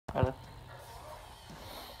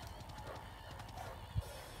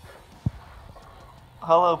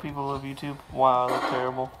hello people of YouTube. Wow, I look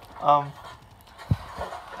terrible.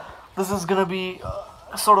 This is gonna be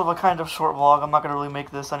sort of a kind of short vlog. I'm not gonna really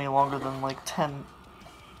make this any longer than like 10.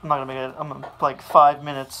 I'm not gonna make it. I'm gonna, like 5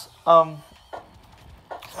 minutes. Oh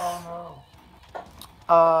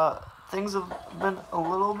no. Things have been a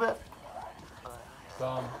little bit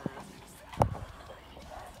Dumb.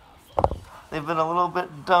 They've been a little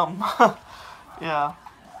bit dumb. Yeah.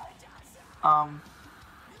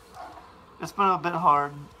 It's been a bit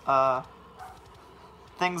hard.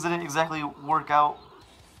 Things didn't exactly work out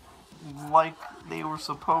like they were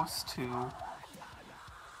supposed to,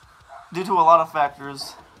 due to a lot of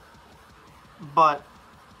factors, but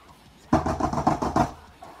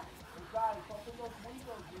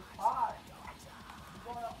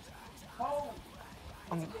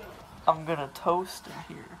I'm gonna toast in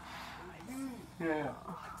here. Yeah.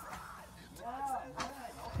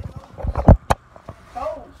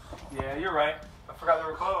 Yeah, you're right. I forgot they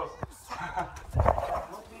were closed.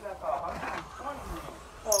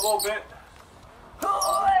 A little bit. The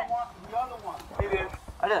other one. He did.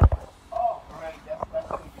 I did. Oh, right. That's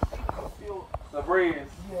what you feel. The breeze.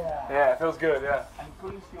 Yeah. Yeah, it feels good, yeah. And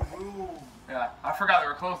cleans your room. Yeah, I forgot they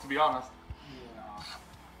were closed, to be honest. Yeah.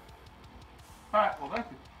 Alright, well, thank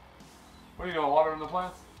you. What are you doing, watering the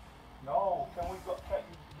plants? No, can we go?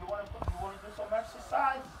 You want to do some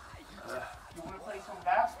exercise? You want to play some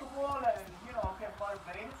basketball and, you know, get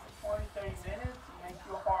motivated for 20, 30 minutes, make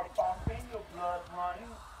your heart pumping, your blood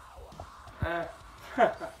running.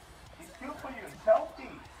 It's good for you. It's healthy.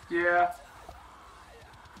 Yeah.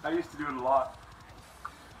 I used to do it a lot.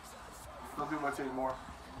 Don't do much anymore.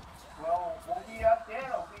 Well, we'll be out there.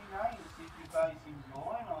 It'll be nice if you guys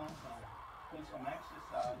enjoying on some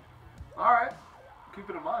exercise. Alright. Keep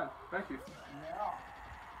it in mind. Thank you. Yeah.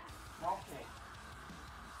 Okay.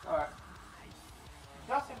 Alright. It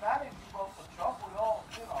doesn't matter if you go for trouble.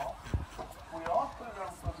 We all could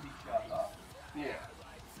learn from each other. Yeah.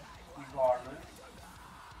 Regardless.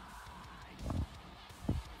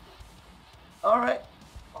 Alright.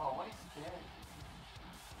 Oh, what is this?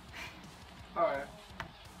 Alright.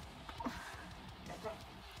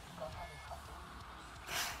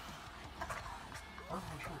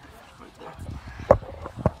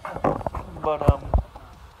 But,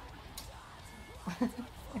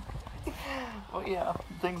 well, yeah,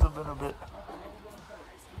 things have been a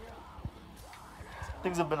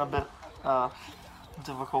bit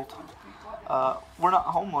difficult. We're not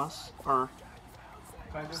homeless, or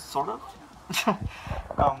Kind of. sort of.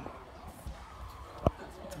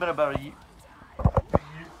 It's been about a year.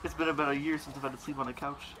 It's been about a year since I've had to sleep on the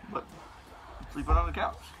couch, but I'm sleeping on the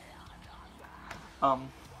couch.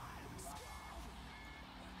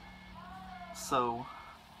 So,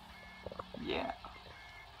 yeah.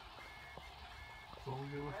 What we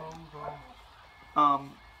do with those?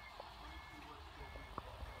 I'm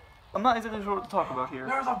not exactly sure what to talk about here.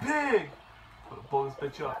 There's a pig! Blow this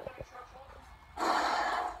bitch up.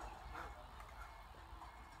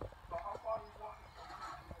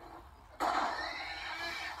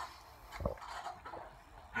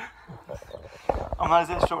 I'm not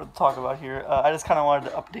exactly sure what to talk about here. I just kind of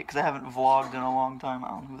wanted to update because I haven't vlogged in a long time. I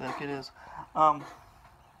don't know who that kid is. That's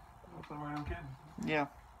a random kid. Yeah.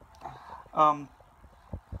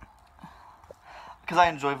 Because I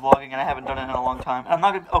enjoy vlogging and I haven't done it in a long time. I'm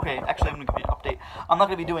not gonna. Okay, actually, I'm gonna give you an update. I'm not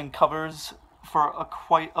gonna be doing covers for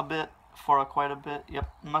quite a bit. Yep.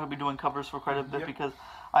 I'm not gonna be doing covers for quite a bit because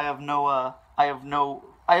I have no.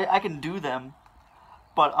 I can do them,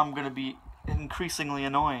 but I'm gonna be increasingly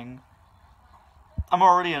annoying. I'm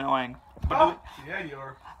already annoying. But yeah, you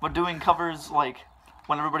are. But doing covers like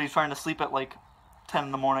when everybody's trying to sleep at like 10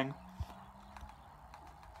 in the morning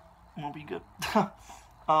won't be good.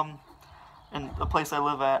 And the place I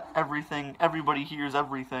live at, everybody hears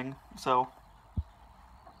everything. So,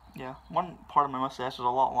 yeah, one part of my mustache is a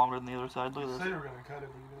lot longer than the other side. Look at You this. said you were gonna cut it,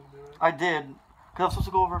 but you didn't do it. I did, because I was supposed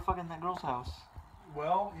to go over fucking that girl's house.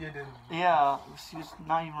 Well, you didn't. Yeah, she's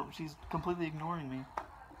completely ignoring me.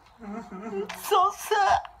 It's so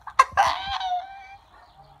sad.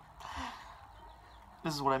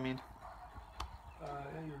 This is what I mean. Yeah,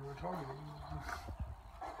 you're retarded.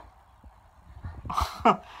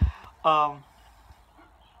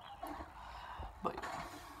 But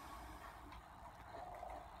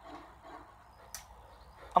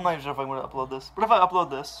I'm not even sure if I'm going to upload this. But if I upload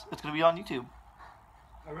this, it's going to be on YouTube.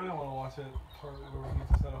 I really want to watch it part where we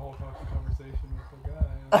just had a whole fucking conversation with the guy.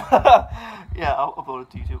 Yeah, I'll upload it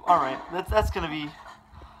to YouTube. Alright, that's going to be...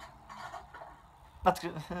 That's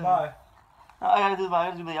good. Bye. I gotta do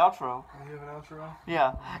the outro. You have an outro?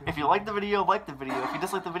 Yeah. If you like the video, like the video. If you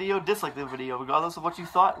dislike the video, dislike the video. Regardless of what you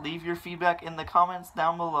thought, leave your feedback in the comments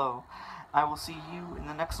down below. I will see you in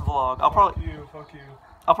the next vlog. Fuck you.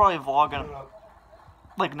 I'll probably vlog Shut in, up.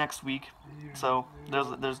 like next week. So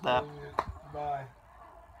there's that. Bye.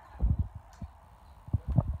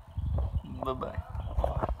 Bye bye.